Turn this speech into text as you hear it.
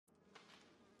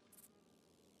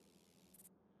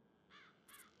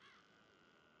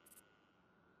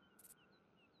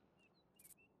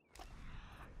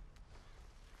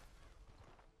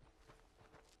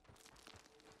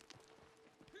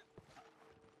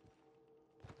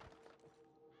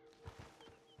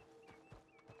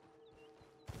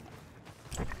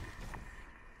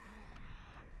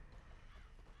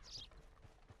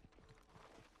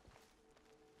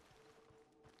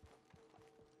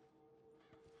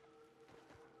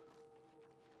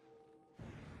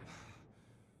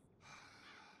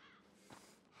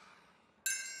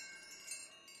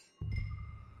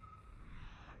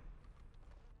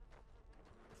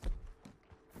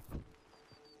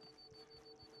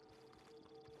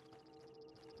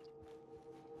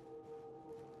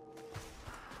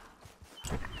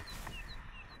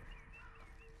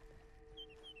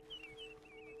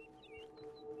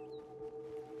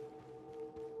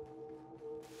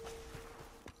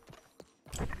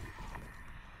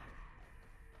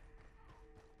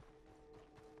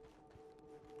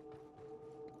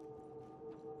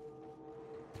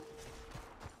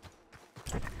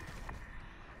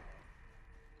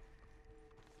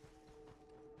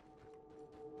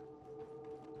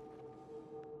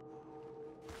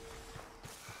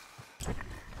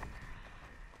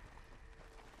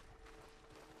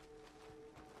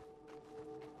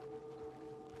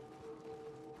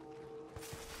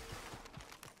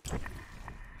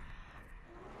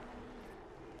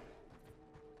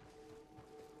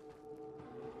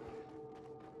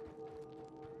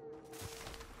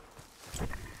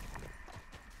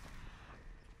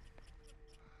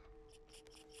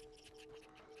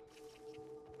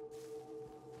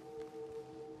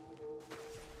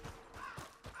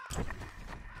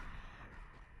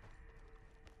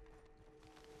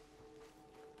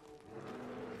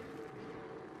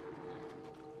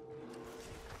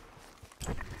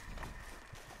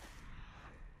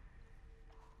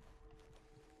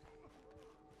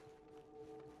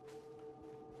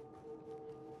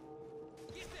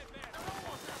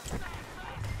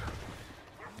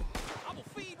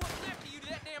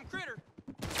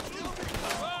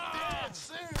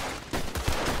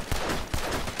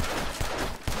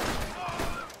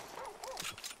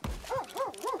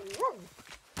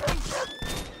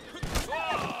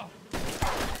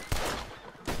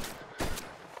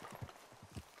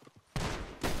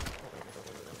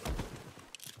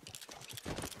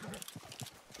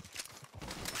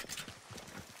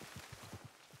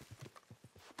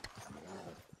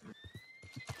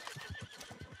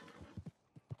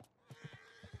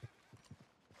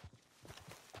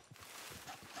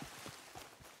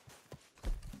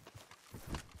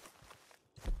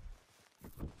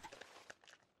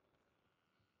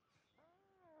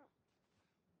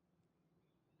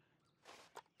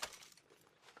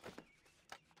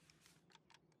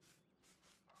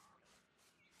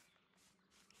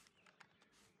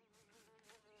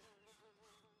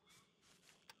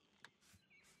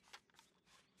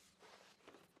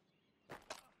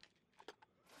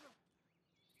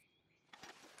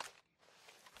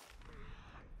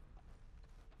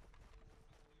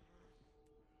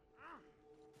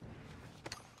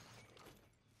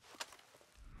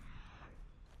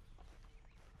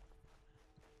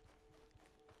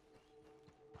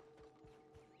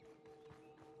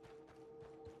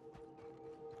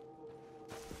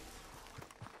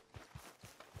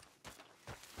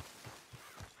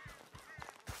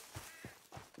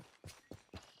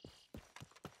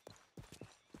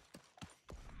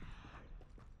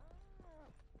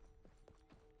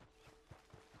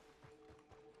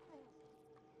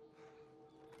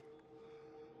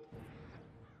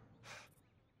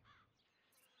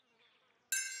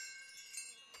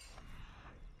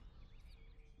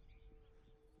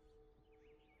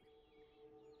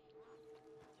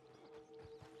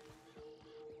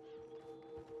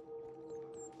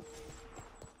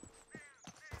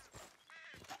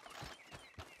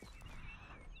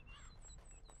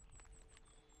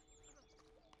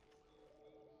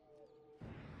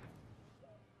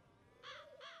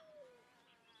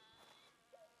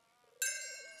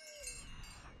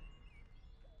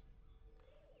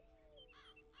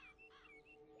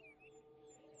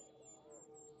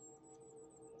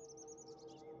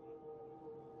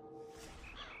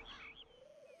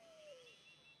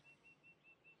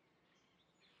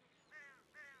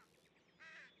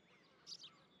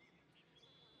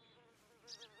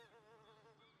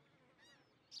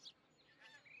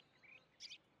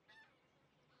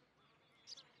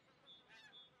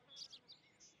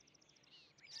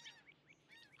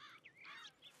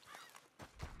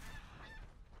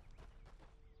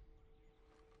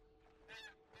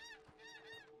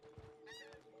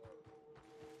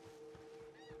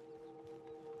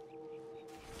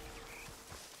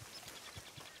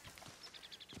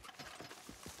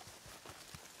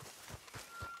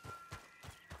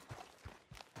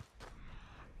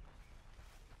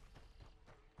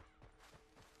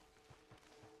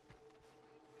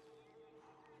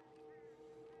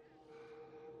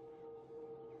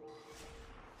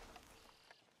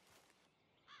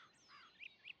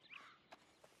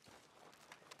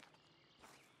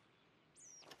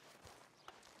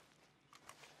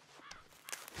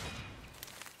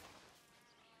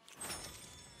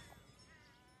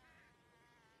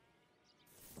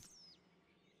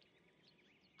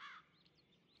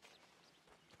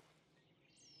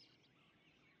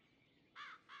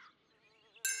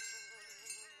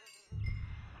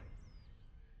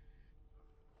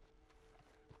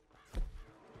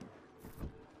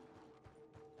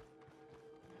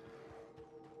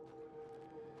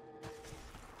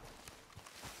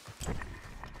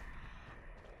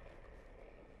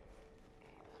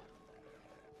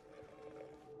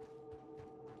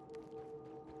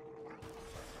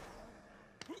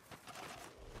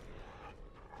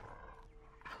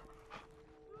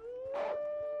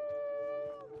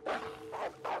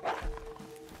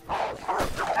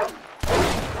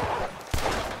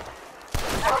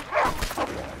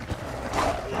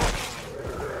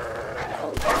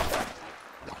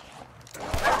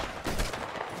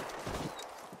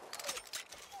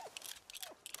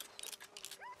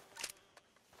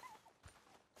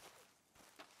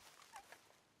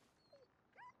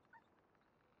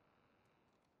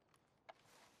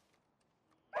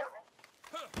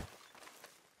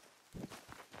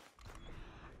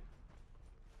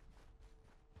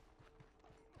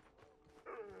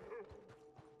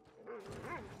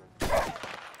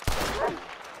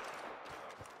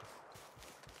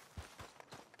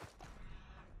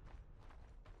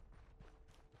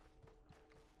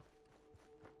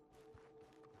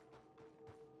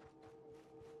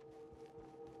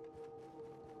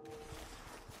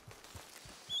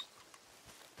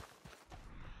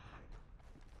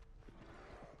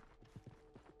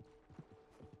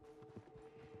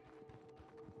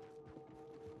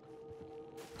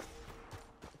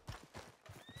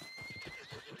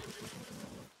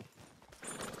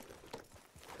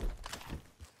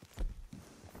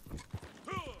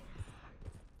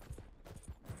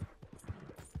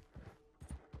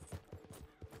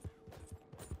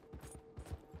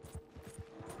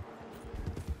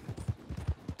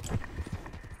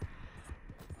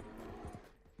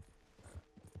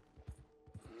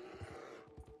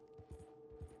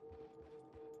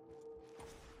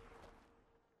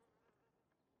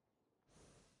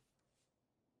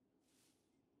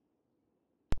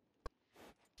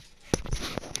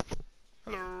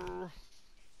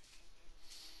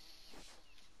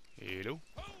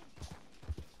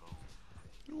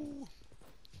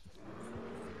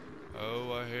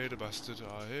bastard.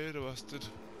 I hate a bastard.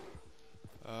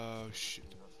 Oh shit.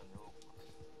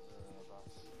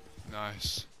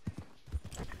 Nice.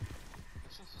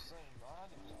 It's just the same. I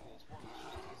had it with PS1.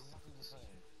 It's just exactly the same.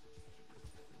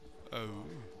 Oh.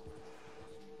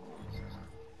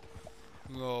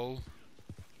 Lol.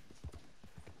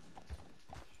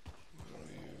 Where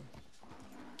are you?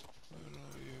 Where are you?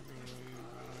 Where are you? Where are you?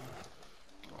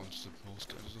 Get onto the horse,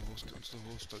 get onto the horse, get onto the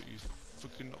horse. Don't you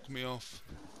fucking knock me off.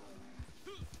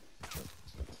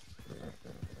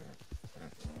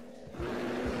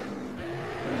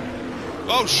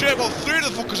 Oh shit, I've got 3 of the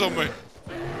fuckers on me!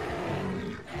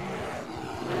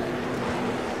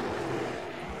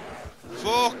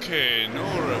 Fucking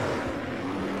horrible.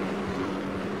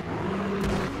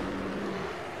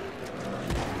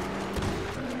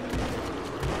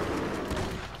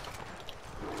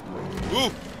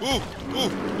 Ooh, ooh,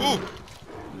 ooh, ooh!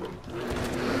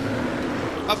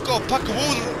 I've got a pack of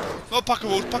wolves, not a pack of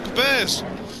wolves, pack of bears!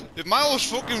 If my horse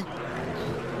fucking...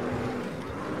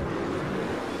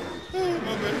 Oh,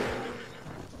 my man.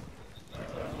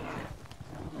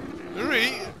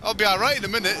 Hurry, I'll be alright in a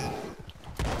minute.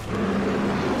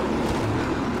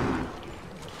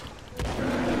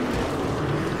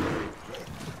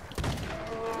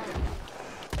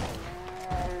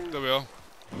 There we are.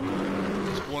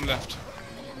 There's one left.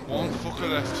 One fucker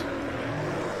left.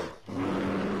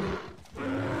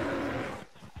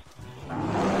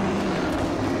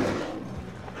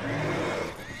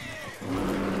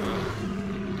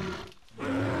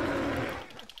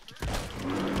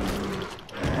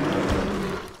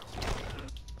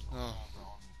 Oh.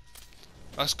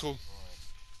 That's cool.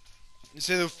 You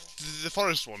say the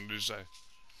forest one, did you say?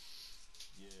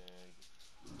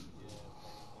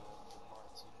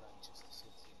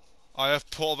 I have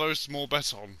put a very small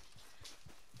bet on.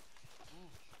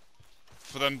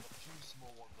 For them.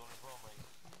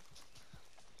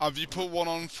 Have you put one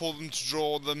on for them to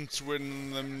draw, them to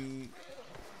win, them?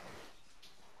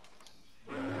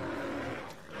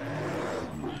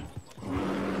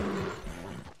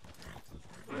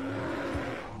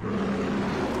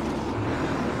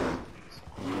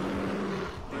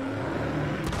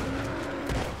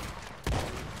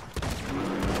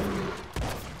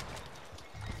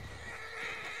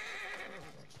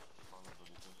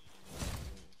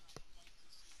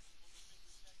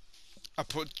 I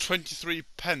put 23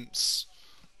 pence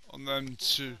on them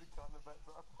to...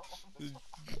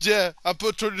 Yeah, I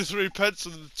put 23 pence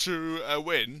on them to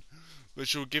win,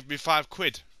 which will give me 5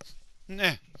 quid.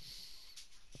 Nah.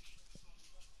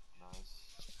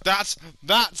 That's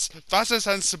a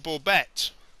sensible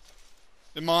bet.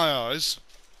 In my eyes.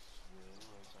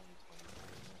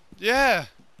 Yeah.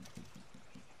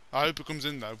 I hope it comes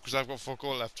in though, because I've got fuck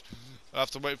all left. I'll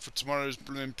have to wait for tomorrow's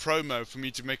blooming promo for me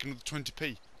to make another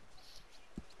 20p.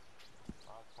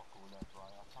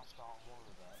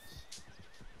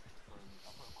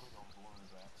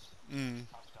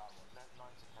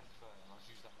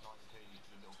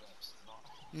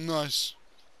 Nice.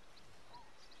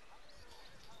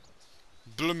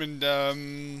 Blooming,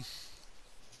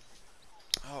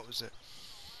 what was it?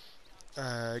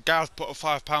 Gareth put a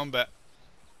 £5 bet.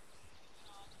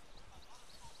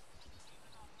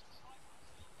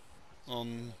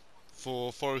 On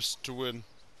for Forest to win.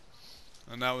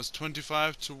 And that was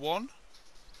 25 to 1.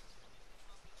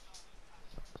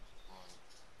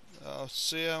 I'll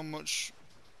see how much.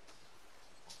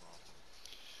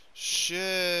 Shit.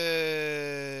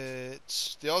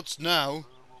 The odds now.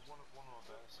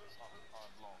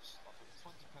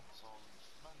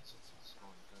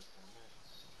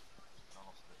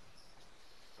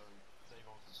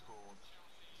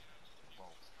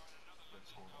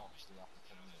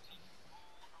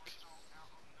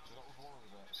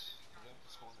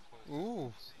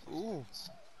 Ooh, ooh.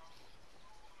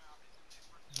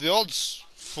 The odds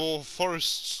for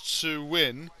Forest to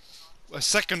win a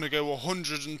second ago were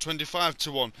 125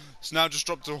 to 1. It's now just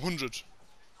dropped to 100.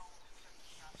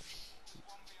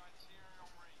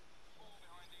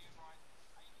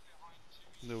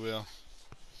 There we are.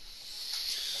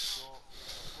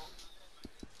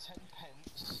 10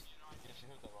 pence. Yes, you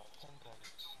heard that right. 10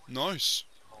 pence. Nice.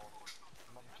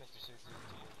 Manchester City to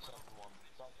win 7-1.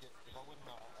 If I win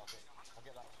that, I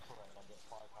get that correct. I get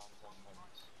 £5 10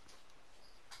 pence.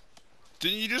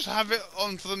 Didn't you just have it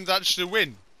on for them to actually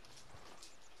win?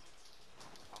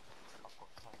 I've got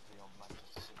 10p on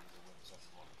Manchester City to win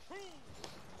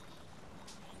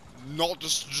 7-1. Not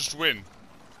just win.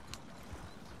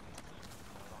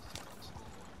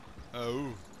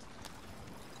 Oh.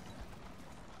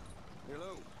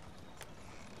 Hello.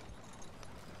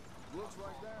 Looks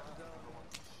like that.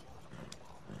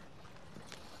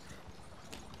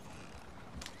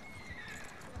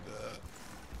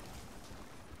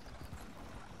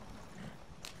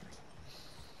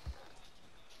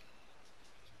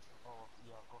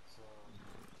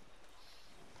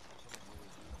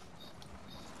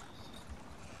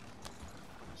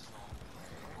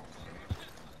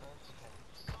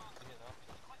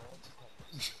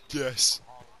 Yes.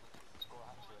 Haaland to score a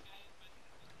hat-trick.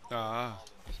 Ah.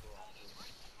 Haaland to score a hat-trick.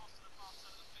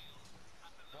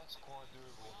 That's quite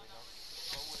doable. I mean,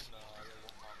 if I win, I get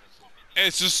 1 pound fifty.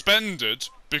 It's suspended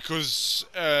because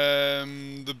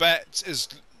the bet is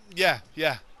yeah.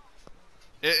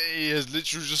 It has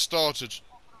literally just started.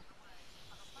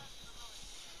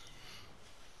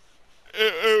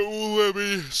 It will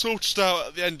be sorted out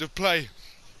at the end of play.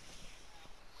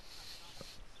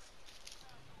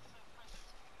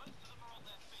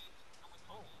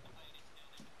 Oh,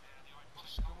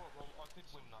 just come up. I did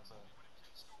win that bet.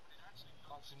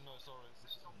 Actually, no, sorry,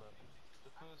 this isn't bet.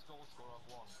 The first goal scorer I've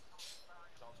won.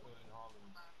 That was Erling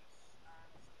Haaland.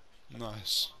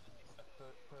 Nice. At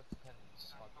 30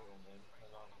 pence I put him in,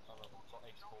 and I've got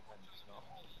 84 pence now.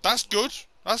 That's good.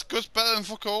 That's good. Better than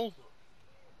fuck all.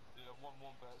 Yeah, I've won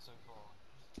 1 bet so far.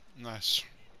 Nice.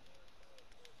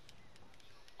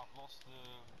 I've lost the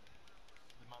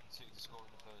Man City to score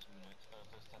in the first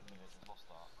 10 minutes. I've lost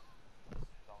that.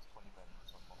 That was 20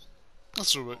 pence. I've lost it.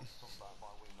 That's alright. Come back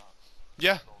by winning that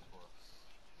Yeah. goal scorer.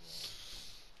 Yeah.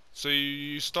 So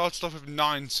you started off with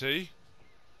 90.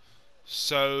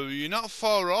 So you're not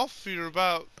far off. You're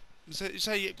about. You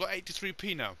say you got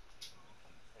 83p now.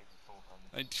 84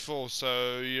 pence. 84.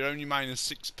 So you're only minus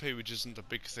 6p, which isn't a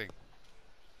big thing.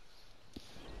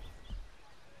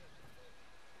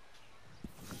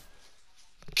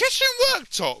 Kitchen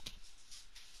worktop.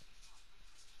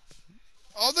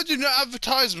 Oh, they're doing an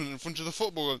advertisement in front of the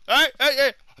football.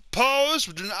 Hey! Pause!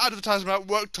 We're doing an advertisement about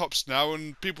worktops now,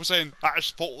 and people saying that's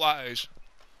fault that is.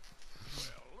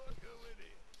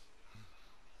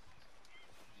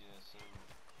 Yeah, so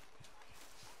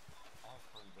I have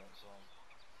 3 bets on.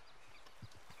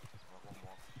 I have 1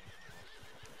 more.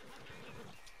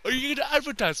 Are you going to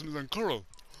advertisement on Coral?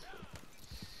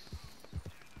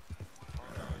 Oh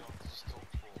no, this is top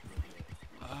 4 video.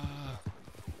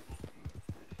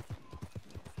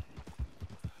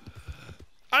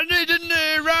 I need a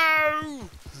Nero!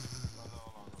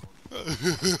 No.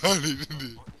 I need a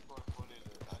Nero. It's quite funny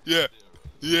that Yeah. Zero.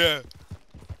 Yeah. Yeah.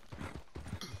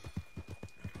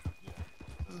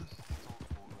 So this is the top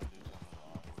 4 radio channel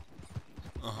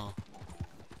that I Uh-huh.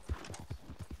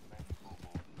 mainly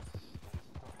football. They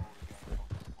cover all the games on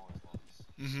this podcast.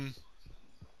 Mm-hmm.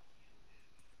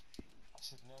 I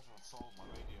should never have sold my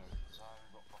radio because I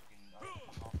haven't got fucking. I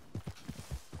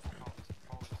can't listen to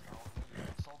podcasts now on the radio.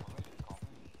 I sold my radio, can't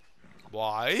move.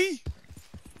 Why? I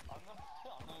know.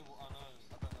 I don't know why. I know.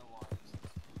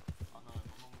 I'm not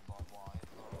about why.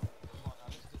 But like, I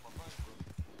listened to my phone,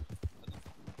 but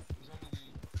it was only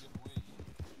the other week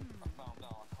I found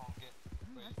out I can't get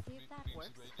Let's see if that BBC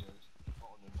works. radios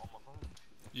on my phone.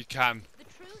 You can. The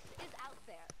truth is out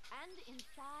there, and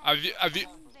inside Have you- its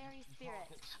own very spirit.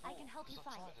 Can't get the I can sport, help you 'cause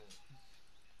I've find tried it.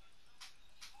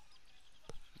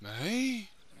 Hey?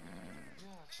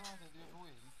 Yeah, I tried it the other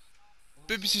week. and it was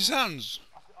BBC like- Sounds.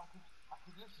 I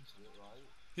could listen to it, right?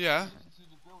 Yeah. Listen to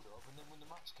the build up, and then when the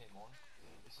match came on,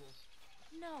 it says,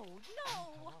 No, "You no!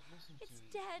 cannot listen It's to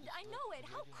dead, this I know it.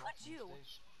 How radio could you?"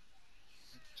 station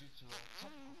due to a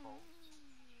technical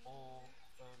fault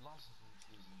or licensing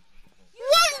reasons or something." You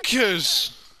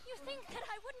Wankers! You think that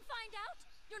I wouldn't find out?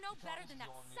 You're no You can't better than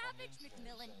listen that on the savage internet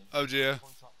Macmillan. saying Oh dear.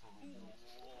 contractual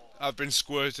rules. I've been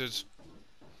squirted.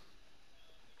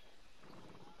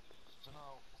 So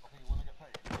now, I think when I get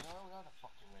paid, you know, we had a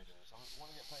fucking radio, so when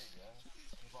I get paid, yeah,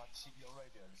 you buy cheap little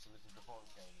radio just to listen to the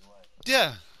Forest games away.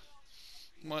 Yeah.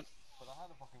 What? But I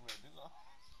had a fucking radio, didn't I?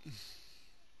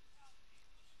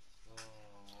 Oh,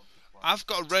 what the fuck. I've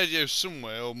got a radio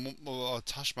somewhere, or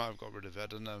Tash might have got rid of it, I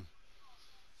don't know.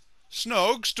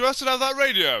 Snugs, do I still have that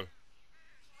radio?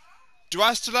 Do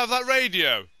I still have that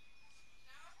radio?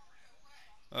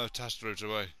 Oh, Tash threw it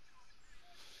away.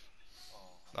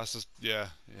 Oh, That's just, yeah.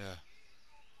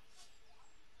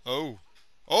 Oh!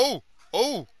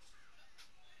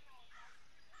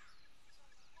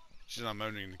 She's not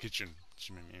moaning in the kitchen.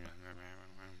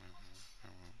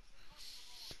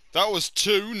 That was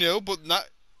 2-0, but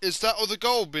is that other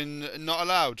goal been not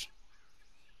allowed?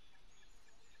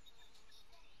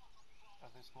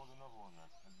 have they scored another one then?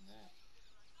 Yeah.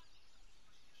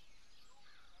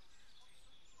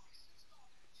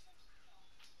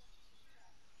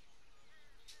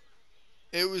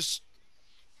 It was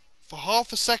for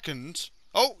half a second.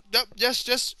 Oh, yep,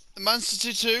 yes. Man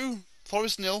City 2,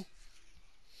 Forest 0.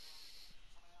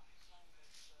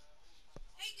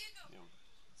 Hey Google, Yeah,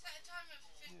 set a timer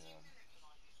for 15 yeah. minutes.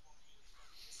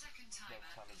 Second They're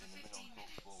timer tellers for in the middle 15 on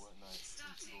minutes. Talksport, weren't they?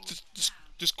 Starting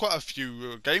There's quite a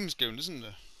few games going, isn't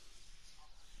there?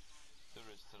 There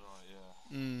is tonight,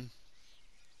 yeah. Mm.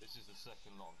 This is the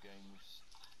second lot of games.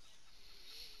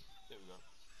 There we go.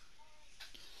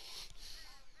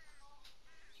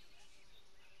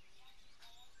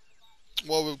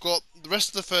 Well, we've got the rest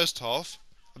of the first half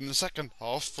and the second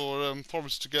half for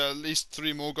Forest to get at least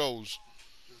 3 more goals.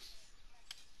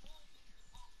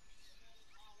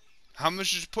 How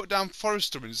much did you put down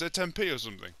Forest to win? Is there 10p or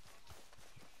something?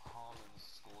 Haaland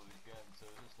scored again, so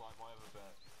it looks like my other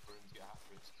bet for him to get a hat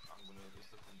trick.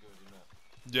 It's looking good, isn't it?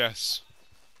 Yes.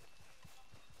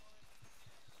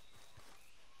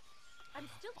 I'm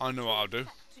still I know what I'll do.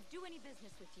 to do any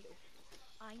business with you.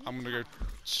 I'm gonna go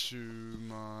to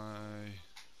my...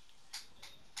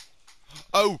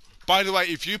 Oh, by the way,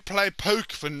 if you play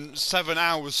poker for 7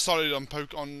 hours solid on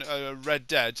Red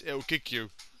Dead, it'll kick you.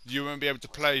 You won't be able to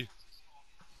play.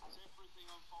 As everything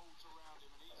unfolds around him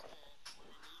and he's there where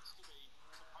he needs to be to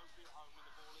poke it home when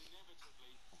the ball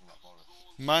inevitably draws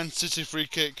Man City free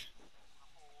kick.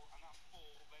 and that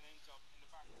ball then ends up in the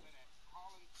back of the net.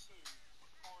 Haaland 2,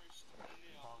 Forest 0.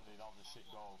 Apparently that was a shit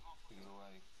goal. Because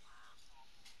away.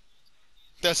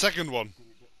 Their second one.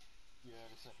 Yeah,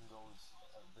 the second goal was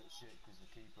a bit shit because the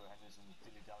keeper Henderson was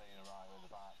dilly-dallying around at the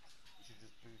back. He should have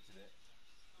just booted it.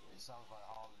 It sounds like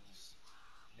Haaland's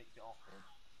nicked it off him,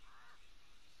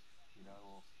 you know,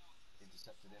 or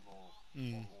intercepted him, or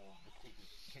the keeper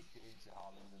kicked it into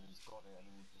Haaland and he's got it and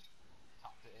then he just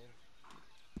tapped it in.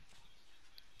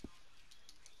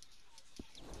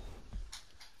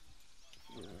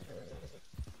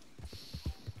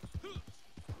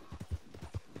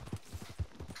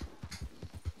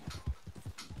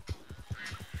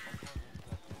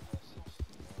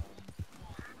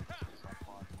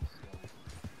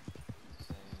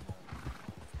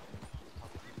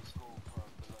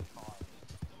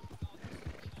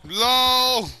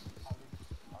 LOL!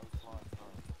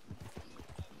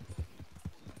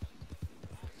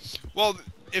 Well,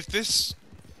 if this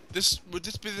would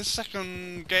this be the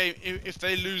second game? If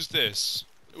they lose this,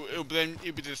 it'll be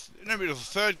the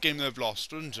third game they've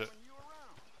lost, wouldn't it?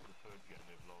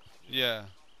 Yeah,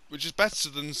 which is better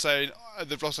than saying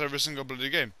they've lost every single bloody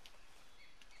game.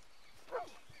 Well,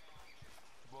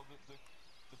 the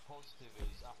positive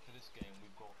is after this game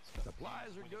we've got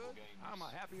Supplies are good. I'm a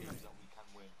happy man. that we can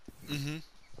win. Mhm. You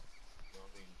know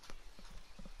what I mean?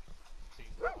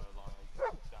 Teams that are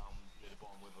like down near the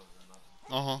bottom with us and that.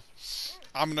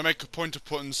 I'm gonna make a point of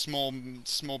putting small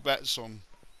bets on.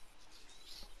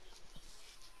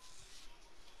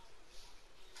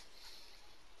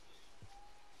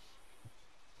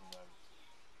 You know,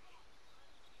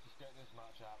 just get this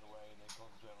match out of the way and then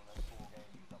concentrate on those 4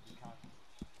 games that we can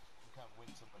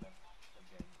win some of them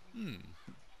games. And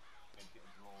maybe get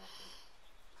a draw.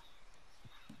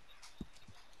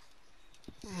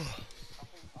 I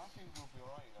think we'll be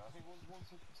alright. You know, I think once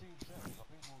the team settles, I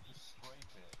think we'll just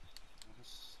scrape it. We'll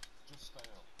just stay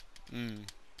up.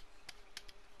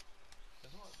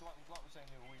 There's like we were saying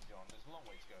the other week, John. There's a long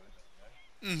way to go, isn't there?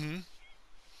 You know?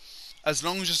 As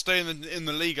long as you stay in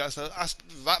the league, that's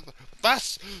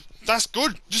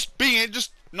good. Just being it,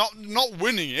 just not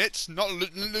winning it, not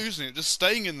losing it, just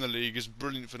staying in the league is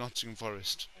brilliant for Nottingham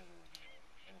Forest. And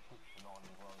it's good for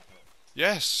Nottingham as well, isn't it?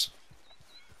 Yes.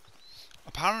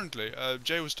 Apparently,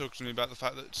 Jay was talking to me about the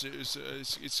fact that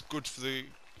it's good for the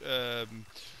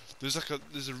there's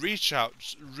a reach out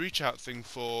thing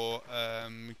for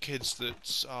kids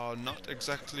that are not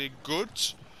exactly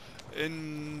good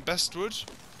in Bestwood,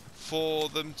 for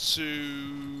them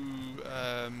to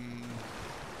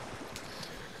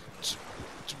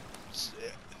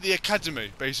the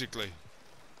academy basically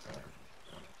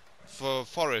for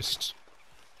Forest.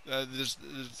 There's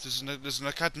an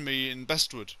academy in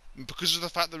Bestwood, and because of the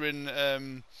fact they're in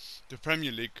the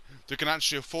Premier League, they can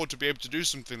actually afford to be able to do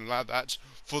something like that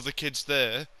for the kids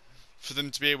there, for them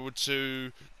to be able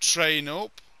to train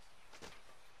up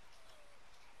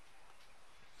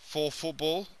for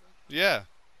football. Yeah. So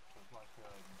it's like a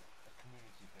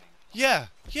community thing. Yeah.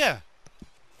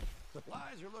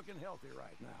 Supplies are looking healthy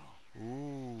right now.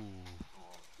 Ooh.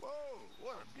 Whoa,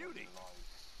 what a beauty. Like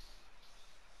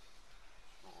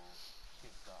sort of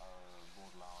kids that are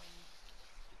borderline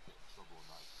get in trouble and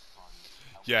like try and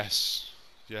help. Yes.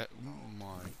 Yeah. Oh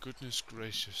my goodness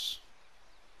gracious.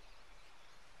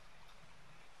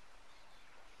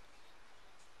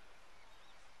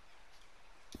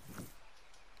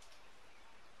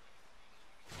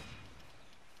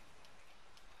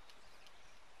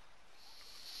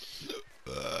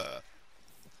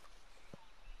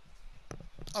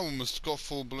 I almost got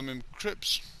full blooming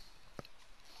crips.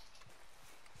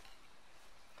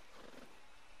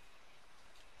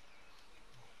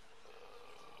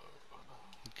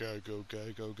 Go.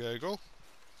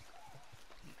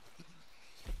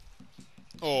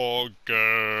 Oh,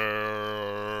 gurgle.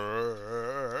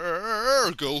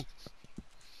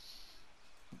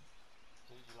 So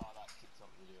did you like that TikTok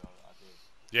video I did.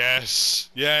 Yes,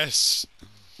 yes.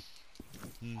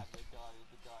 And the guy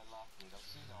laughing. I've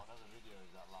seen it on other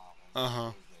videos that laugh. And Uh-huh.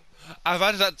 always made me laugh. I've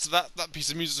added that piece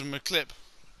of music to my clip.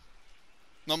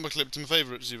 Not my clip, to my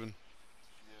favourites even.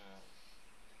 Yeah.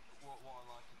 What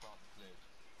I like about the clip,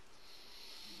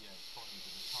 yeah, it's funny,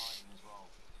 but the timing as well.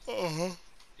 Uh-huh.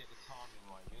 Get the timing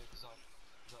right, you know, because oh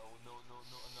no,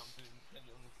 and I'm doing, and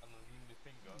I'm moving my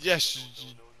finger. Yes.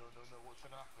 No, what's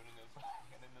gonna happen? And then,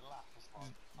 and then the laugh is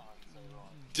like, time so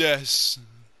right. Yes.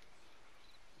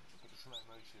 Look at the slow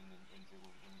motion and jiggle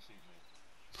when you shoot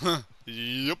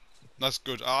me. Yep. That's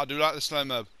good. I do like the slow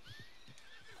mo.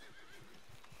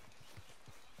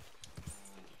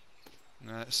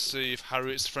 Let's see if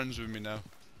Harriet's friends with me now.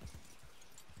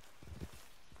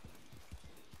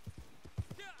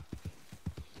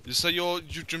 You say you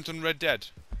jumped on Red Dead?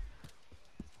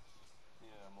 Yeah,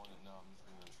 I'm on it now. I'm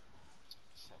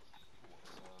just gonna check what's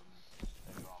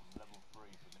there you are, I'm level 3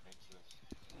 for the Exodus.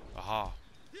 Aha.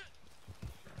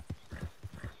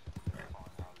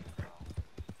 Fine, how is it now?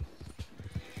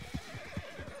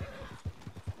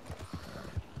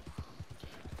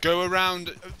 Go around.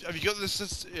 Have you got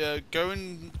this?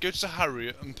 Go to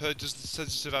Harriet and purchase the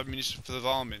sensitive ammunition for the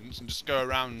varmints, and just go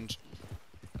around.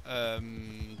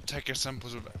 Take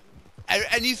samples of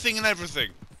anything and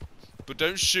everything, but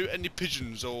don't shoot any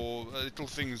pigeons or little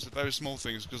things, very small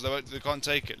things, because they can't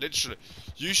take it. Literally,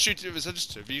 you shoot it with a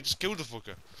sensitive, you just kill the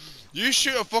fucker. You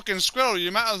shoot a fucking squirrel,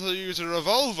 you might as well use a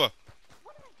revolver.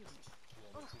 What am I doing?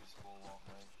 Yeah, they're too small,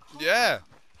 aren't they? Yeah,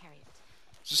 Harriet.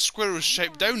 it's a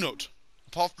squirrel-shaped donut.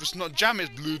 Apart from it's not jam, it's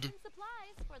blood.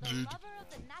 Supplies for the Blood. lover of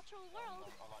the natural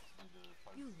world. I like to do the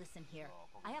poaching. You listen here.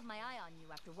 I have my eye on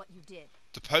you after what you did.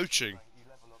 The poaching. You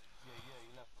level up, you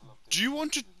level up. Do you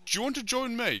want to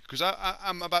join me? Because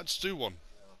I'm about to do one,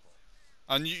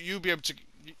 and you'll be able to.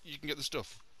 You can get the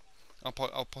stuff. I'll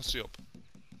posse up.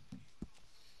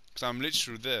 Because I'm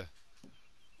literally there.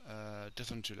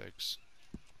 Death on two legs.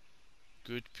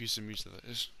 Good piece of meat that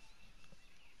is.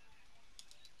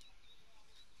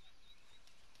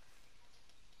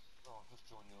 Oh, I've just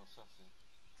joined your session.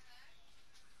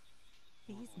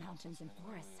 These mountains and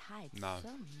forests hide No.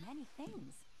 so many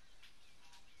things.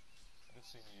 I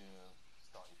just seen you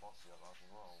start your bossy up as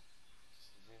well.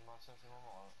 Is he in my session or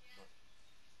not? But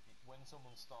when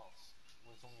someone you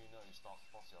know starts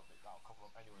bossy up, that'll come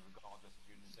up anyway, regardless if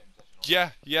you're in the same session or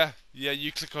not. Yeah.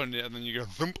 You click on it and then you go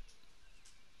thump.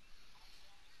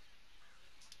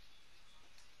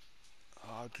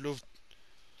 Oh, I'd love.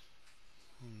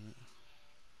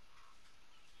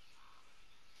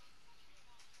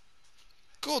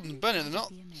 Gordon Bennett, they're not.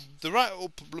 Be amazed. They're right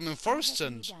up blooming forest What can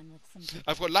be ends. done with some people?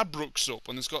 I've got Labrooks up,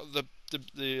 and it's got the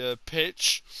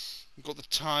pitch. I've got the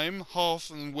time, half,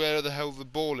 and where the hell the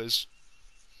ball is.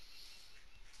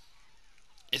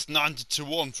 It's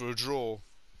 90-1 for a draw.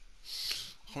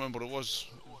 I can't remember what it was.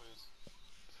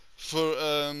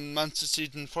 For Manchester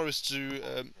City and Forest to,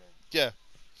 yeah,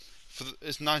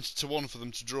 it's 90-1 for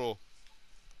them to draw.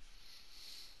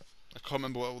 I can't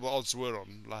remember what the odds were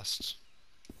on last.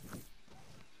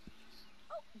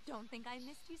 Oh, don't think I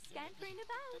missed you scampering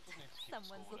about.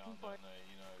 Someone's looking for.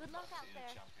 Good luck out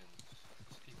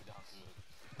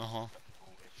there.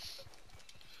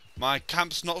 My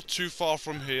camp's not too far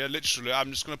from here, literally.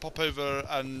 I'm just going to pop over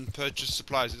and purchase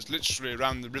supplies. It's literally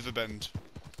around the river bend.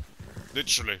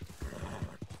 Literally.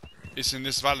 It's in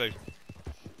this valley.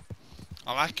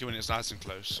 I like it when it's nice and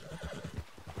close.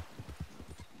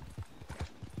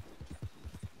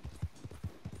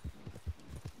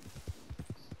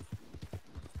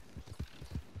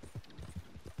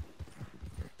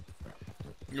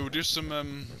 You'll do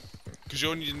some, because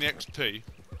you're needing the XP.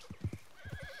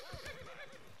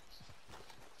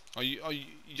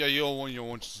 Yeah, you're one you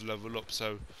wanted to level up,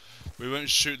 so we won't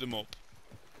shoot them up.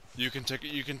 You can take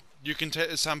it. You can take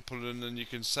the sample and then you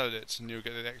can sell it, and you'll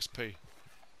get the XP.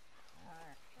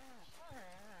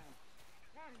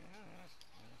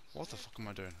 What the fuck am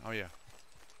I doing? Oh yeah.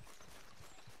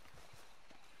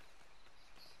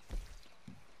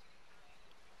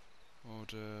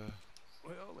 Order.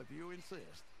 Well, if you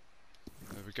insist.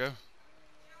 There we go.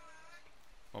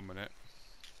 1 minute.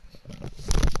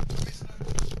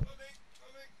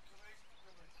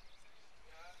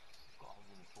 Got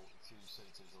 142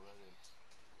 senators already.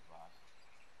 Right.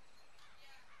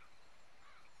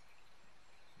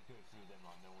 You go through them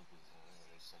like no one does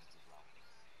those senators round.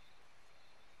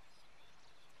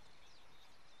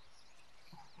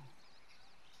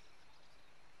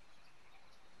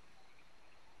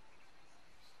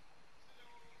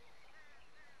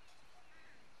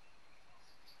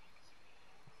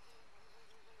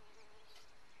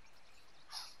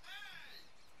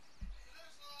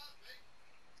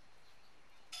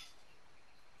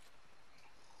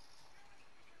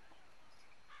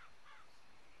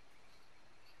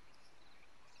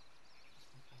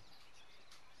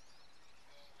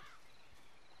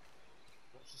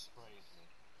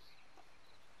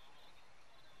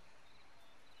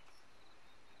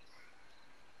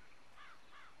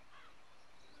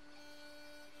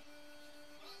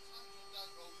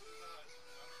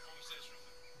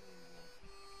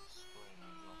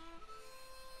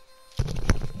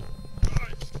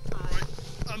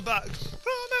 I'm back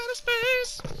from outer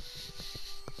space.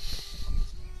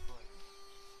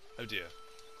 Oh dear.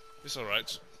 It's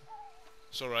alright.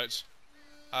 It's alright.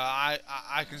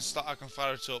 I can start. I can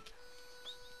fire it up.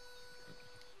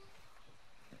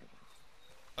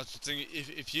 That's the thing.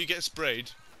 If you get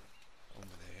sprayed, oh my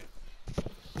dear.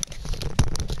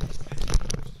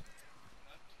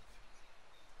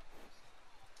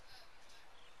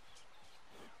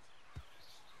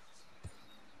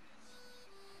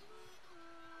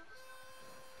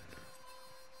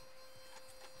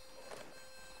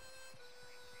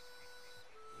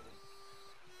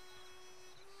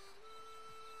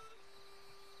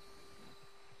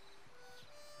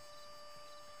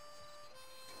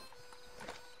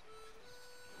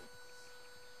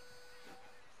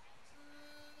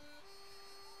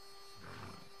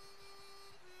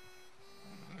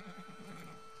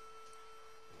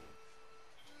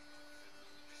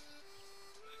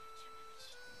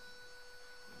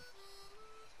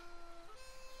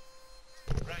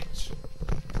 Right.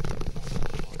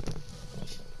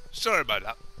 Sorry about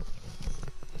that.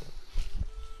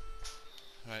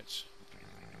 Right.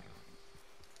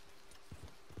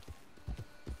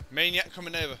 Maniac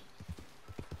coming over.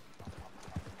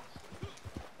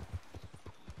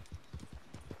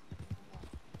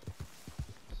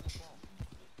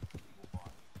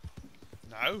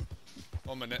 No.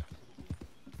 1 minute.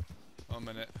 1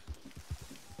 minute.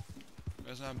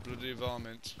 Where's that bloody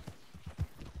varmint?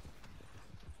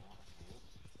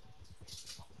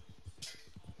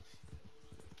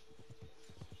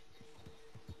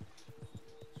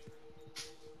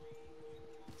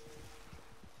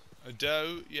 A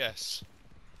doe, yes.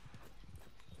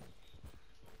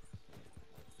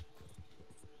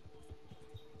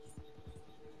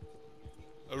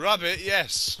 A rabbit,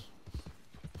 yes.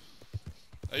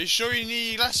 Are you sure you need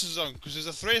your glasses on? Because there's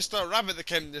a 3-star rabbit that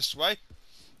came this way.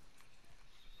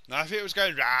 Now if it was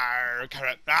going rawr,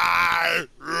 carrot, rawr,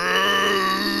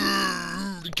 rawr,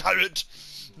 carrot.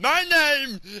 My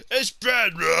name is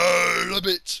Brad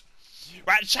Rabbit.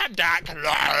 What's up, Doc?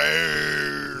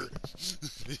 Rawr.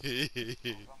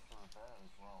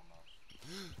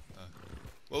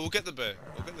 Well, we'll get the bear.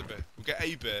 We'll get the bear. We'll get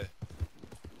a bear.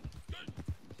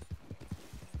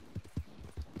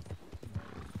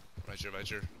 Roger,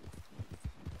 roger.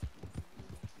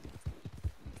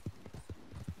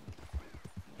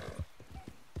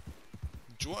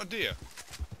 Do you want a deer?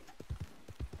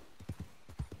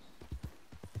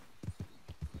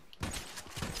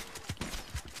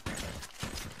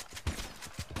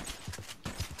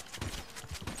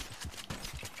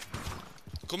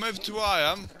 Come over to where I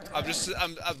am. I've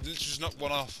literally just knocked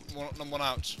one off, one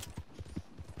out.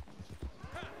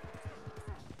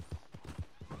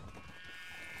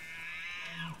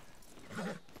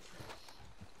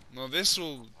 Now this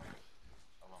will.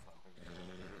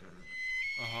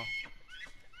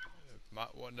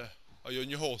 Might wonder. Are you on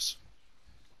your horse?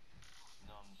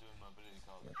 No, I'm doing my ability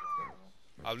card.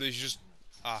 I believe you just.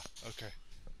 Ah, okay.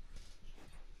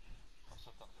 I've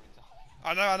said that 3 times.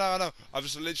 I know. I've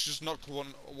just literally just knocked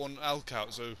one elk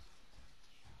out, so.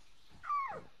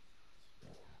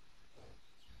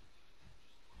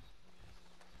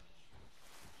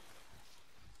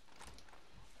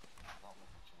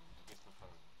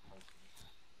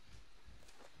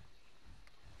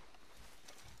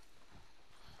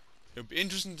 It'll be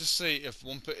interesting to see if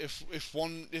someone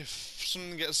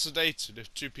gets sedated,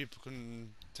 if 2 people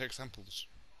can take samples.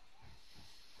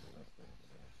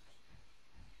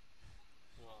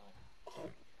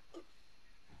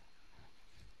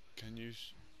 Can you? It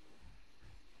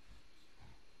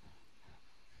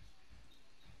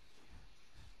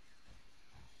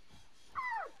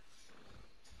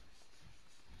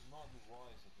might be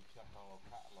wise if we check our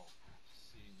catalogue to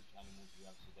see which animals we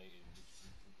have sedated and which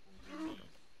ones we need.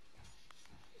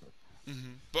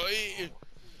 But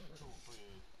It's all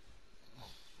free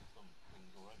of some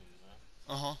things already, you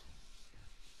know?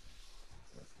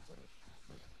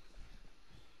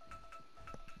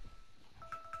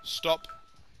 Stop.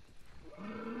 So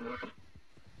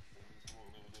this is what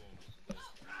we're going to do in just a bit.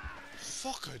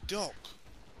 Fuck a duck.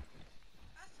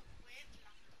 That's a weird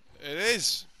one. It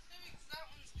is. Because that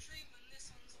one's treatment, this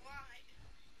one's white.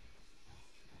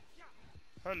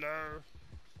 Hello.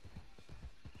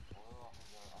 Well,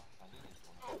 I need this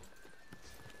one.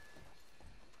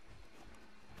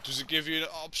 Does it give you an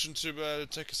option to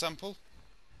take a sample?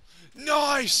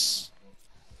 Nice!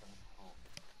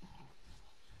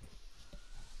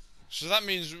 So that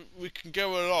means we can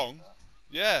go along.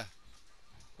 Yeah.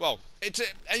 Well, it's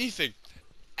anything.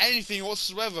 Anything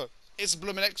whatsoever. It's a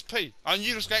blooming XP. And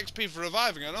you just get XP for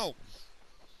reviving and all.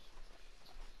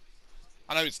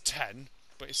 I know it's 10,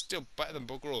 but it's still better than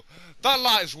bugger all. That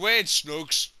light's weird,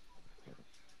 Snugs.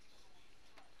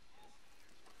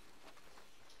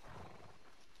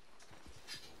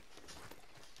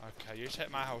 Okay, you take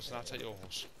my horse and I'll take your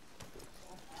horse.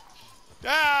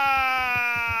 Ah!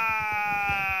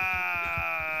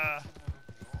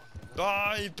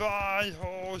 Bye bye,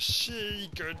 horsey,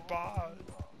 goodbye.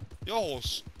 Your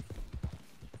horse.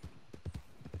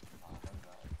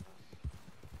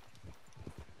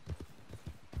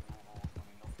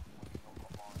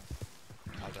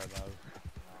 I don't know.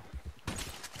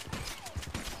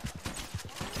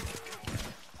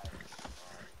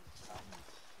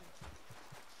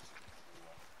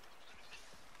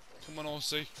 Come on,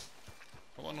 horsey.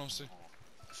 Come on, horsey.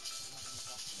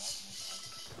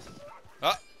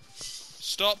 Ah!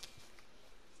 Stop!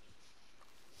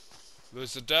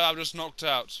 There's a doe I've just knocked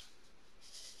out.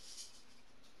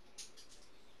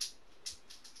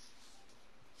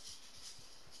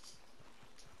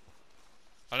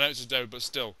 I know it's a doe, but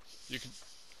still, you can.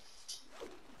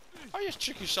 Oh, yes,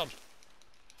 cheeky sod.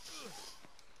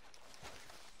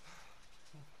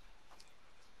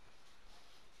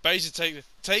 Basically,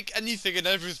 take anything and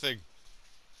everything.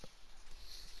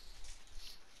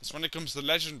 It's when it comes to the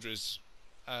legendaries.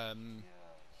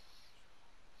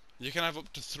 You can have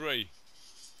up to 3.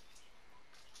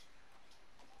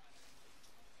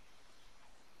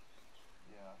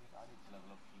 Yeah, I think I need to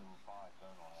level up to level 5,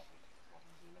 don't I? I think, so I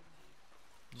can do legendary.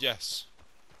 Yes.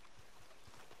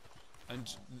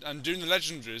 And doing the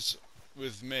legendaries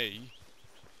with me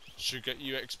should get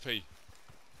you XP.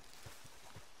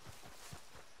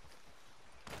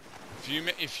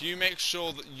 If you make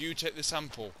sure that you take the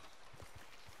sample.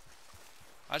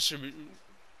 Actually,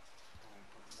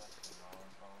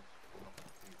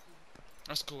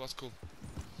 that's cool. That's cool.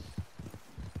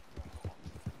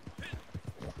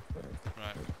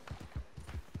 Right.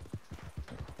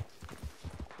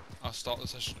 I'll start the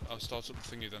session. I'll start up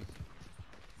the thingy then.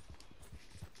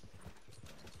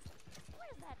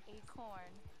 Where's that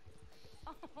acorn?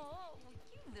 Oh,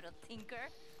 you little tinker.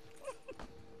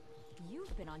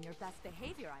 You've been on your best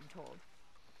behavior, I'm told.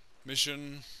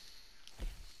 Mission.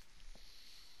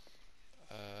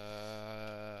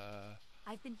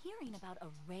 I've been hearing about a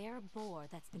rare boar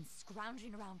that's been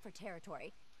scrounging around for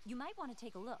territory. You might want to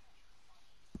take a look.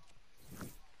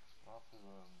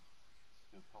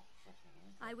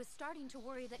 I was starting to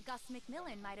worry that Gus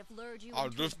McMillan might have lured you.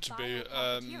 I'd love to be.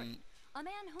 A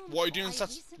man whom What are you doing?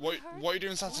 What are you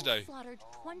doing once Saturday? slaughtered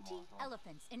 20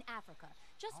 elephants in Africa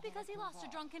just because he lost a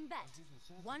drunken bet.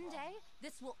 One day,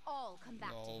 this will all come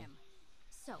back to him.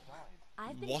 So,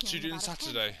 I've been What are you hearing doing about a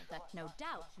Saturday? panther that no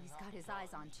doubt he's got his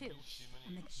eyes on too.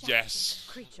 A majestic Yes.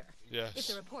 creature. Yes. If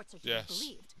the reports are to Yes. be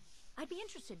believed. I'd be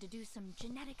interested to do some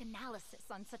genetic analysis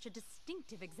on such a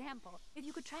distinctive example. If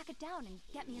you could track it down and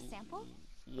get me a sample?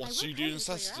 What I are will you pay doing you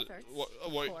for your Saturday? efforts, What?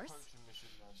 of Wait. course.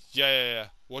 Yeah.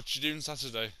 What you doing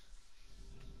Saturday?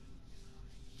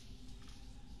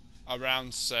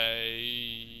 Around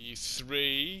say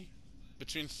 3,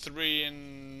 between 3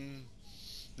 and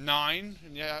 9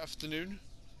 in the afternoon.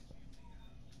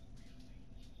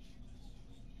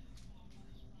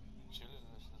 Chilling,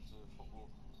 listening to football.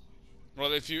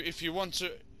 Well, if you want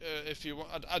to, if you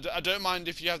want, I don't mind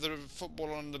if you have the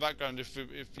football on in the background. If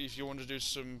you want to do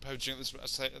some poaching at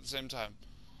the same time.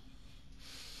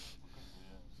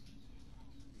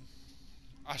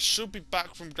 I should be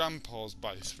back from Grandpa's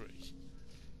by 3.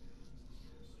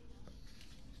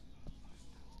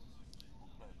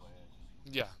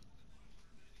 Yeah.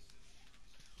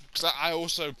 Because I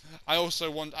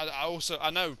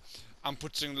know I'm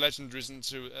putting legendaries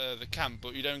into the camp,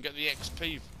 but you don't get the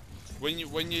XP when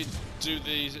you do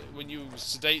these, when you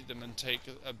sedate them and take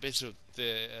a bit of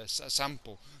the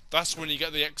sample. That's when you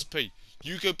get the XP.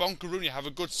 You go bonkeroony, have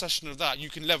a good session of that. You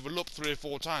can level up 3 or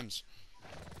 4 times.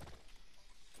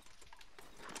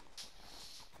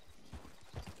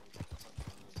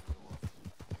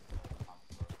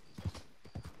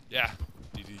 Yeah.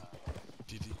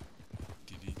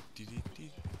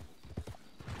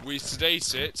 We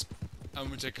sedate it, and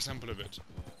we take a sample of it.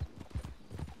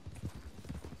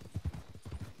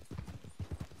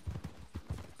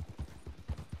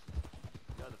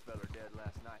 Another feller dead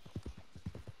last night.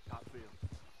 Topfield.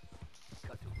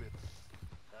 Cut to rip.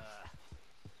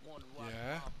 Wondered why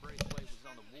Yeah. Tom Braithwaite was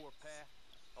on the warpath.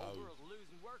 Old girl's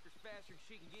losing workers faster than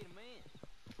she can get them in.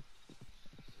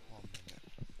 1 minute.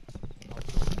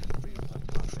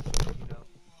 You know,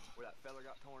 where that feller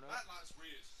got torn up? light's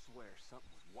weird. Swear something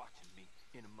was watching me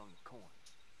in among the corn.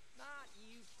 Not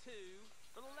you two.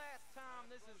 For the last time,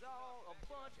 this is all a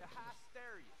bunch of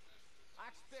hysteria. I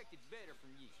expected better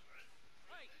from you.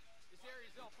 Hey, this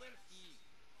area's off limits to you.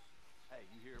 Hey,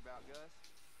 you about, Gus?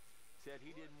 Said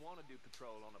he didn't want to do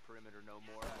patrol on the perimeter no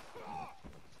more.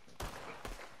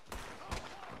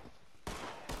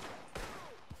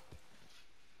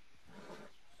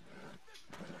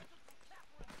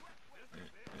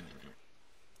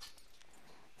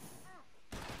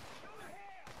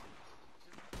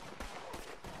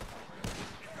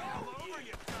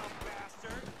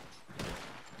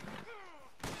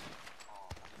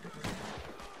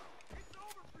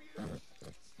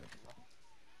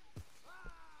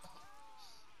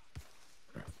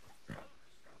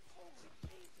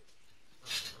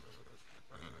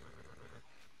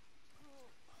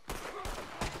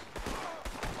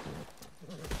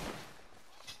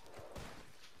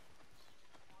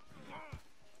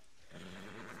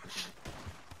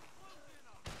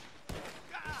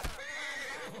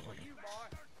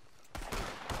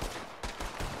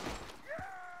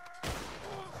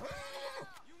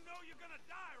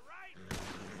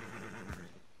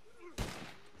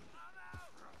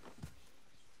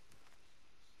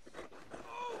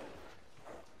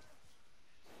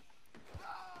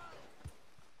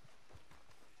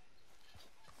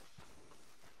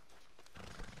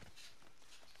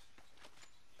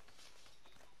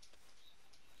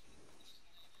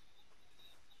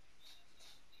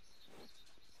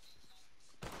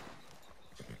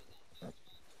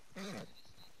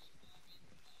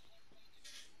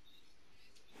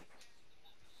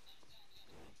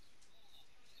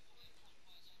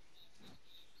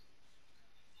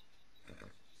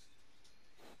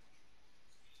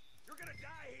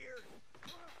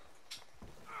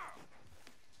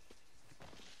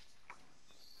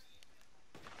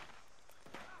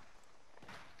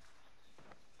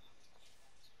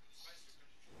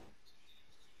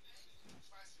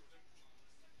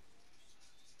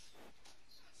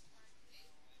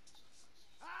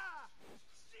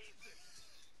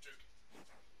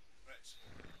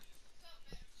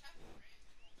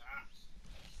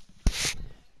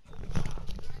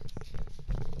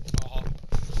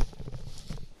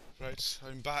 Right,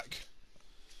 I'm back.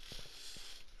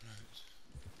 Right.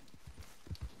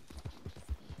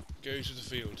 Go to the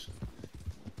field.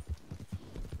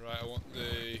 Right, I want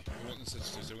the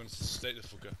sensitivities. I want to sedate the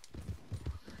fucker.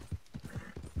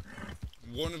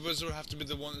 One of us will have to be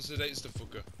the one that sedates the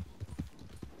fucker.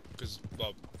 Because,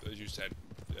 well, as you said,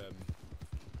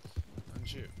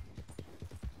 and you.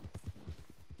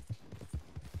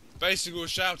 Basically, we'll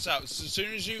shout out. So as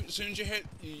soon as you hit,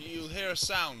 you'll hear a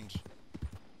sound.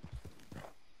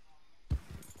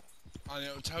 And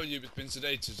it'll tell you if it's been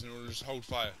sedated, and it'll just hold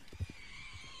fire.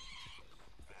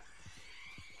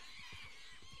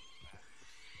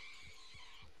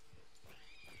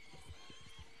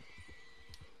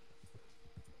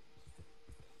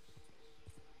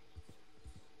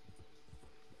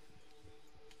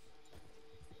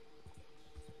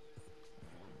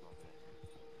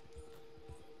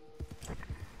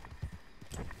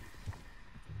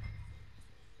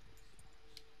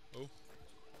 Oh.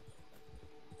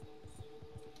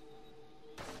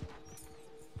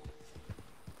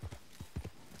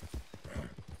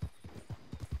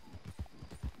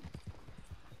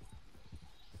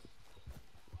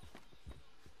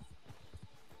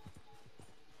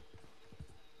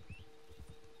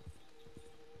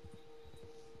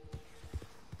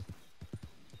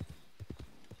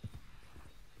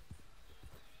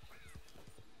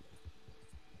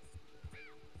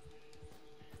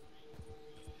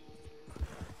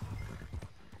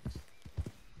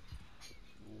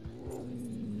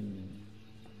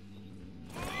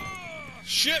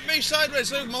 Shit me sideways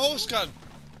so my horse can.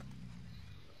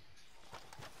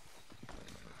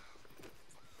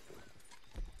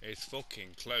 It's fucking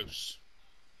close.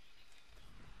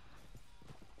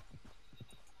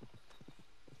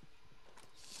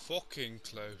 Fucking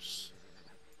close.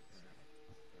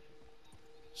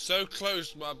 So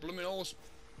close, my blooming horse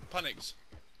panicked.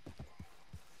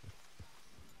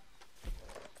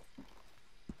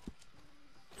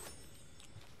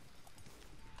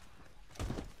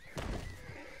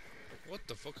 What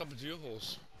the fuck happened to your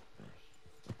horse?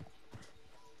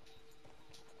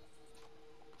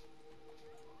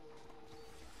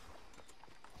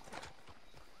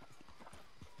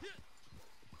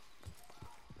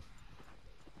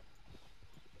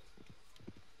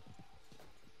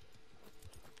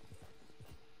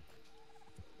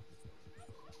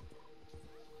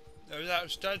 It was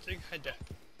outstanding header.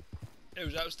 It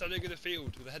was outstanding in the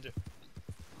field with a header.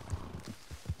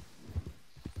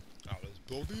 That was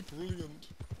bloody brilliant.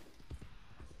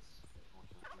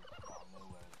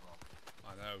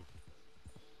 I know.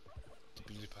 The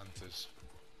bloody Panthers.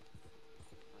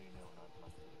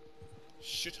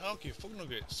 Shit argue, fuck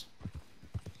nuggets.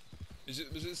 Was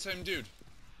it the same dude?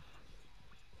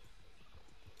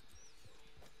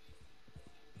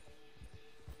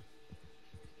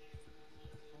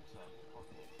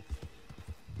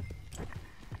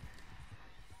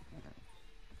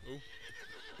 Oh.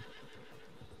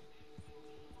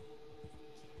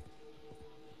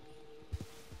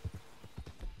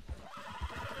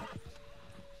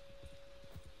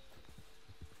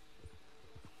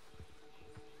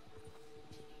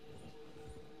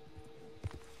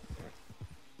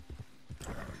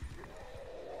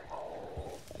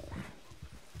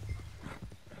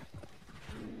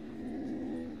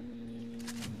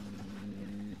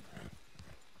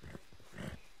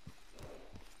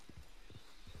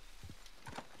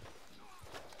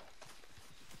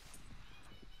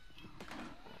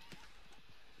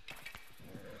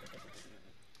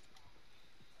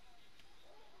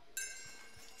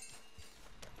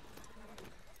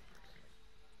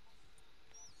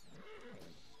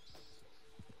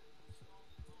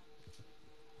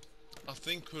 I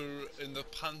think we're in the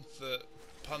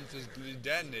Panther's bloody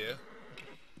den here.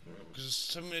 Because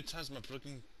so many times my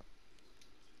friggin'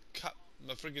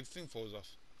 thing falls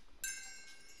off.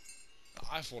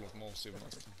 I fall off mostly when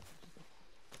that's the thing.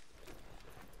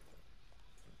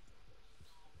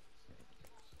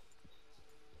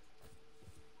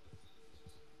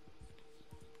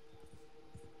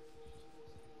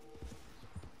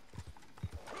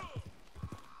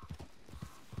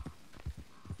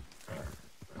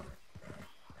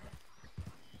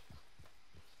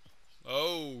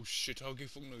 Oh shit, hoggy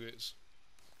fuck nuggets.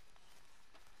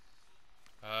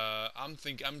 I'm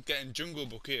getting Jungle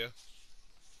Book here.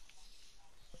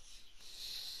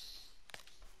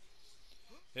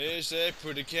 Here's a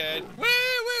pretty cat. Woo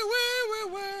woo woo woo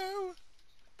woo.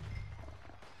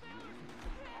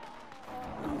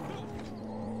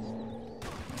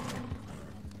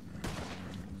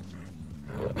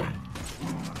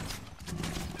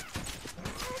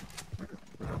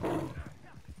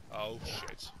 Oh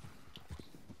shit.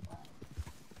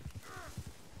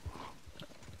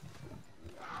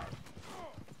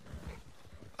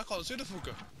 I can't see the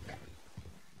fucker.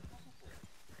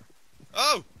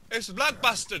 Oh! It's the black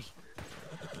bastard!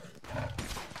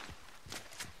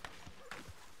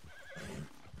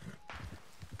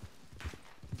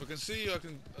 If I can see you, I'll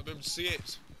be able to see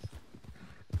it.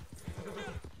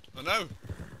 I know.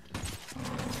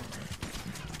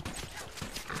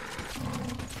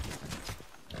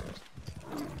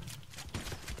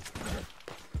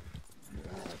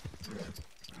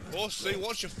 Horsey,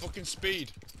 what's your fucking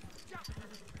speed?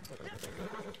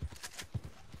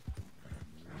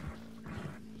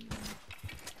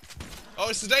 Oh,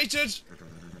 it's sedated!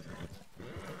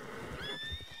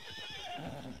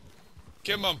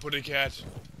 Come on, putty cat.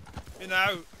 You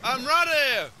know, I'm right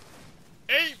here!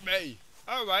 Eat me!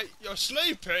 Alright, you're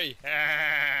sleepy!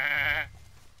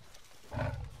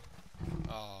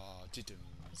 Oh,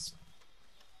 diddums.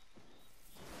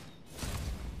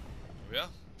 There we are.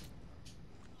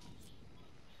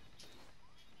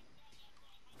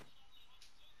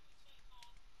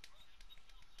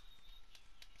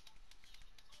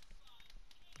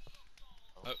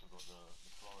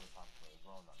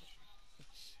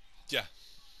 Yeah.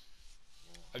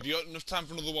 Have you got enough time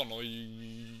for another one, or you...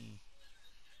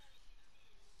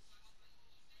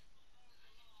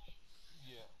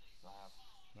 Yeah, I have.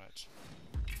 Right.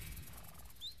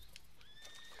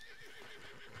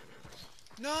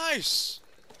 Nice!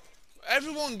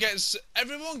 Everyone gets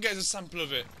a sample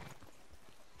of it.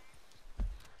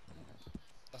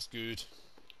 That's good.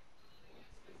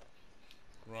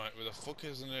 Right, where the fuck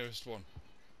is the nearest one?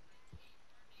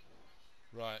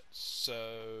 Right,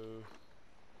 so...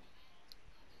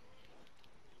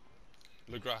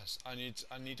 Legrasse. I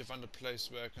need to find a place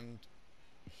where I can...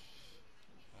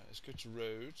 Right, let's go to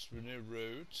roads. We're near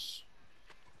roads.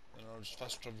 And I'll just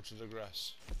fast travel to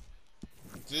Legrasse.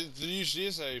 There usually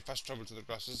is a fast travel to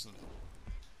Legrasse, isn't there?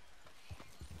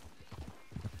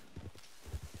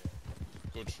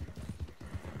 Good.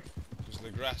 Because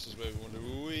Legrasse is where we want to...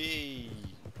 Wee!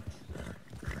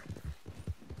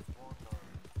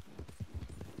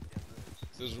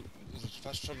 There's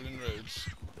fast travelling roads.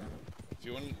 If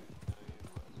you want...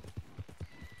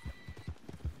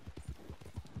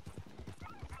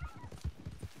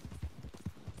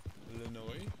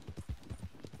 Illinois.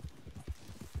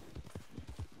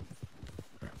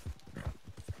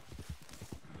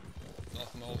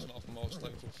 North Moles,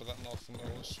 thankful for that North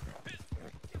Moles.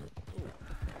 Ooh.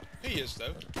 He is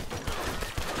though.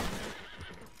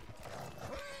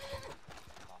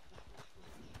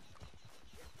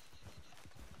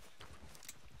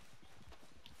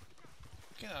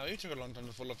 You know, you took a long time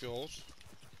to fall off your horse.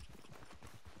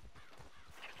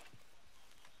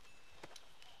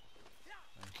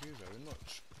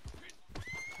 much.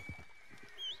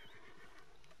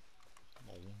 Come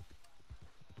on.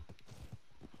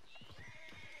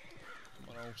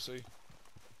 Come on, Elsie.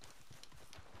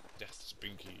 Death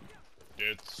Spinky.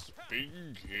 Death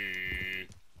Spinky.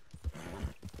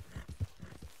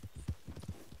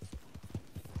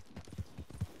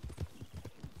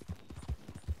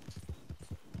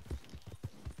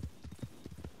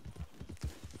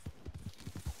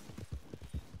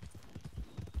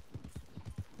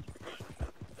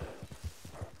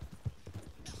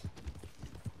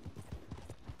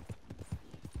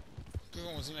 If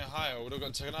I was in Ohio, I would have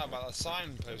got taken out by that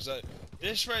signpost. Like,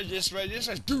 this way, this way, this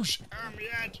way, douche! On my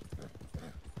head!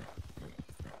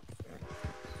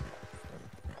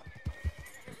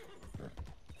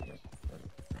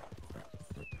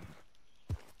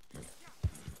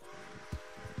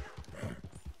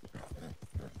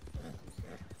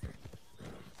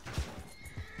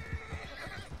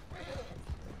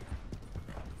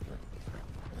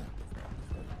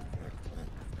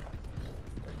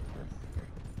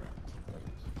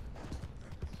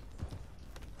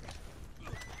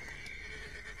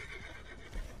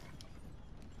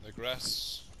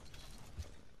 Grass.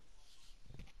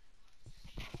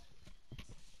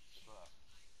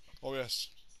 Oh yes.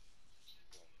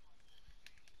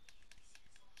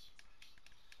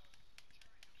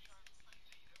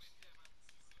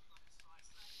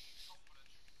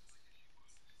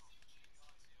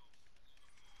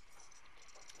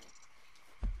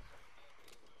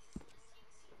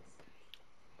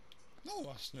 No,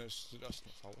 that's not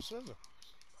fault whatsoever.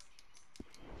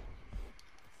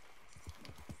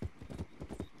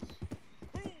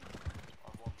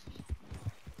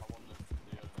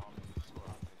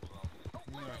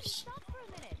 Stop for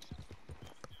a minute.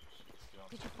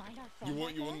 Did you find our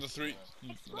friend? You won the 3.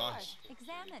 Explore, Nice.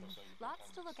 examine.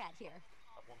 Lots to look at here.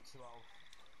 I've won 2 out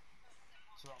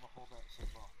of my 4 bets so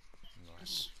far.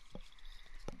 Nice.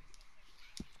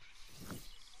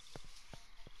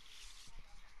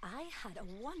 I had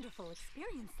a wonderful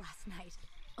experience last night.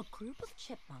 A group of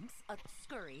chipmunks, a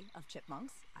scurry of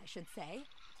chipmunks, I should say,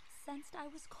 sensed I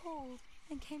was cold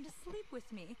and came to sleep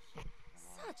with me.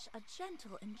 Such a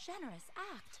gentle and generous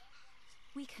act.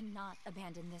 We cannot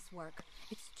abandon this work.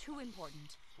 It's too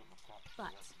important.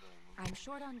 But I'm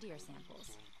short on deer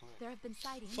samples. There have been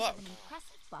sightings of an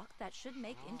impressive buck that should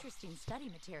make interesting study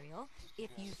material.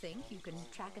 If you think you can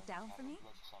track it down for me?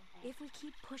 If we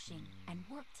keep pushing and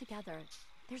work together,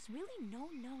 there's really no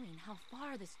knowing how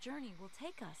far this journey will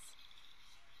take us.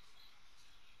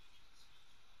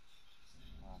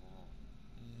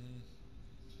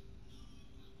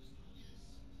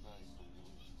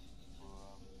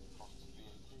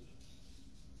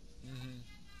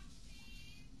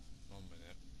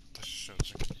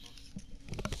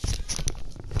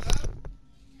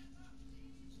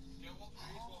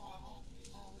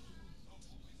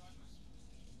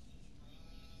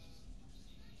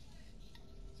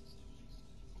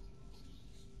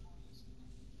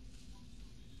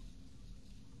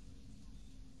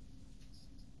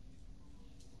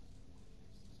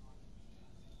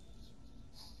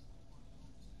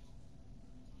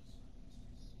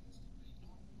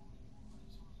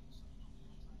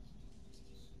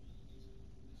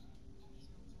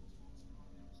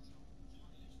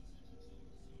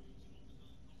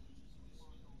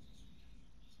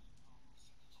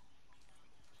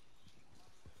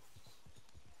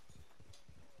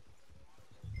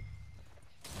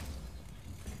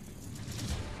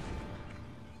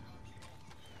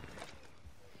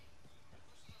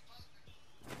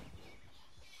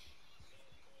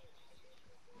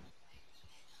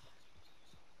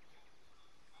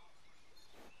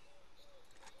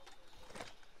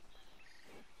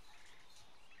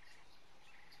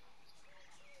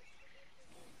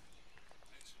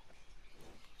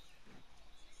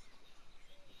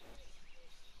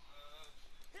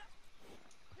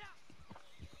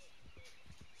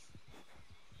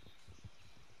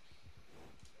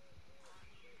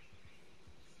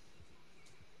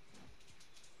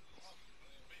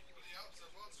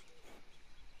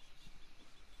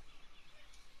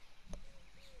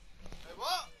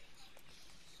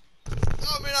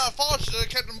 I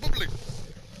kept them bubbling.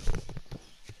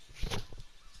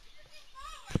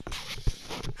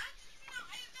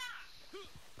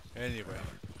 Anyway.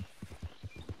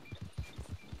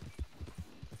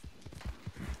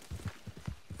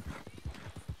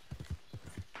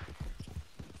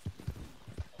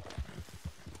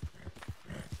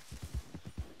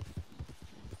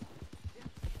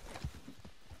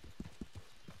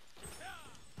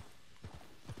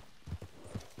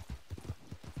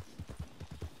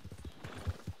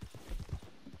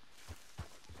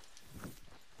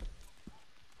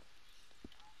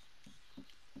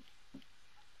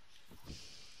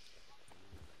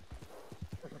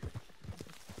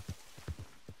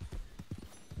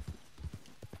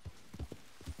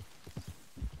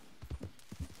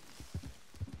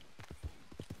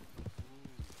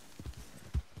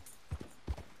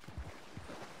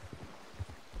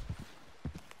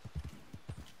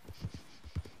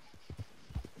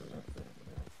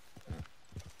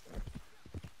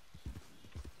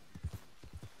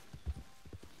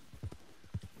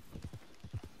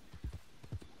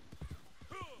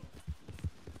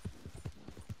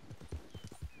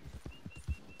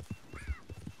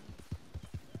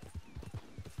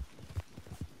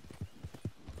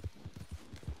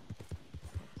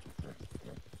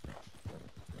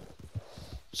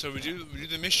 So we do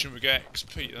the mission, we get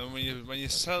XP, and when you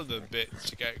sell the bits,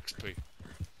 you get XP.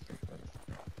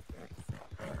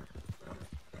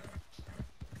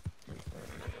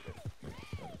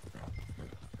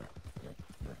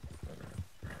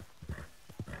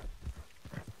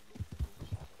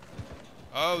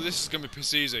 Oh, this is gonna be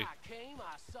piss easy. I came,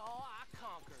 I saw, I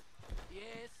conquered.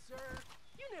 Yes, sir.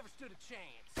 You never stood a chance.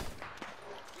 Gonna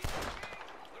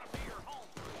be your home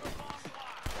for a long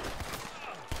while.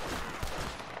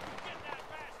 Get that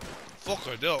bastard. Fuck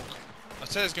a duck. I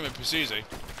said it's gonna be piss easy. Ain't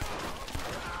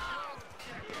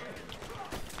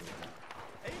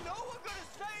no one gonna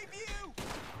save you.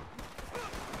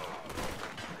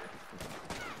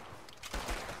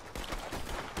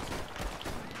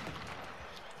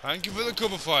 Thank you for the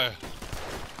cover fire.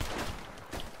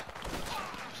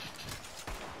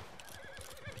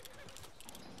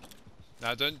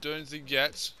 Now don't do anything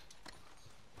yet.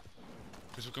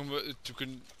 Because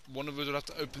one of us will have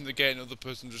to open the gate and the other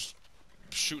person just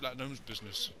shoot like gnome's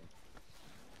business.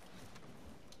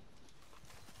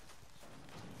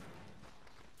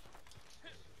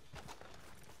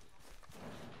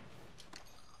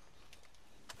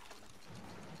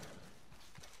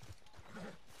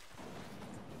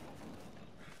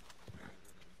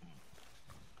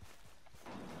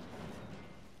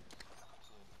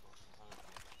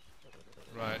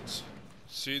 Right.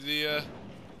 See the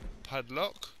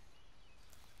padlock?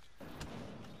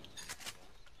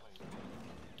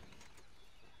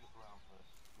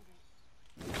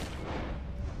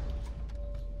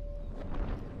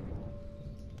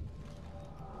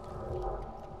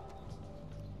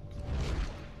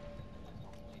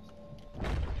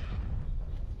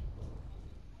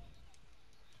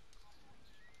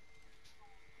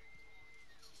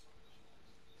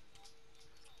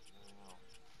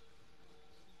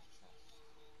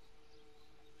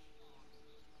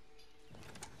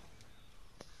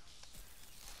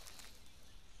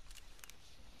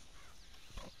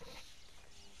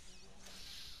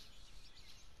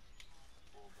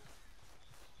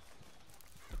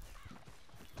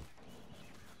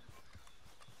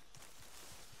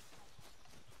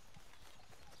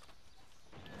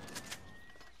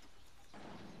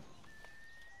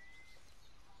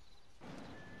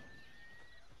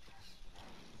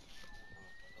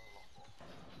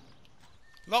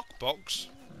 Lockbox?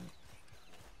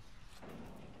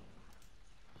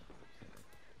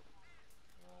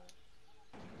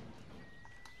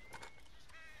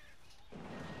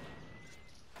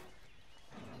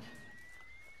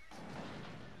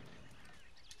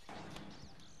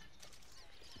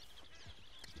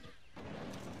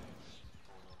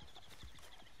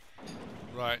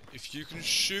 Right, if you can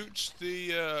shoot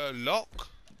the lock.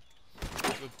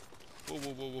 Whoa,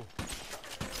 whoa, whoa, whoa.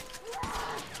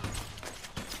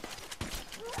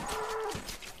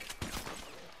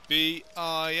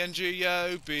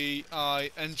 B-I-N-G-O,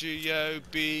 B-I-N-G-O,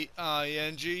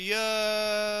 B-I-N-G-O.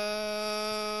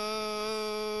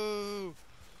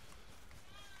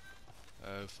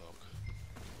 Oh fuck.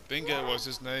 Bingo was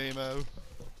his name, oh.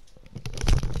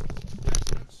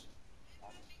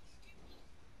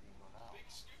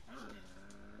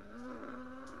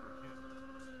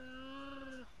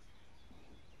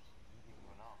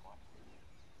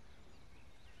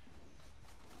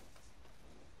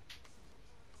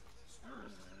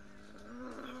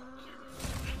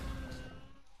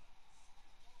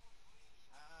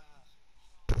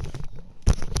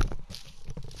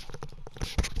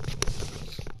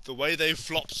 The way they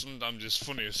flop sometimes is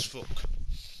funny as fuck.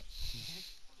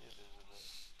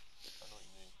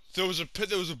 There was a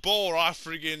ball I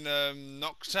friggin'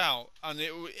 knocked out, and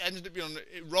it ended up being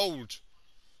it rolled.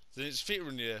 Then its feet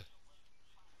were in the air.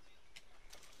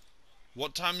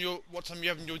 What time you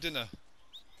having your dinner?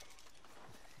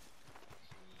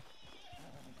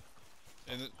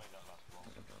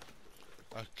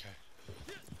 Okay.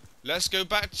 Let's go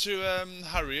back to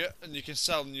Harriet, and you can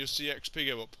sell, and you'll see XP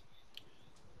go up.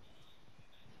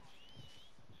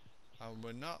 And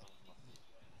we're not.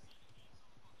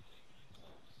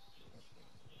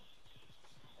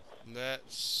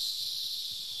 Let's.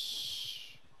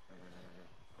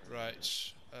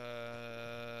 Right.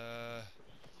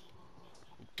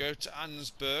 Go to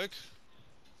Ansburg,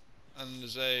 and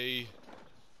there's a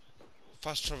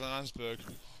fast travel in Ansburg.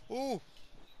 Oh,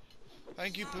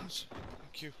 thank you, Prince.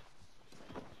 Thank you.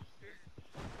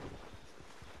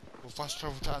 We'll fast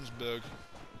travel to Ansburg.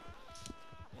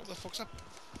 What the fuck's up?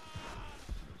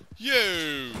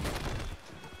 You!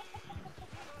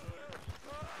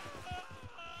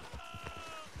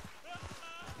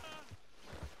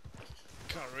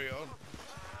 Carry on.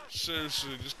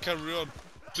 Seriously, just carry on.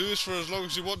 Do this for as long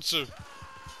as you want to.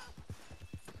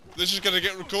 This is gonna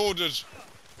get recorded.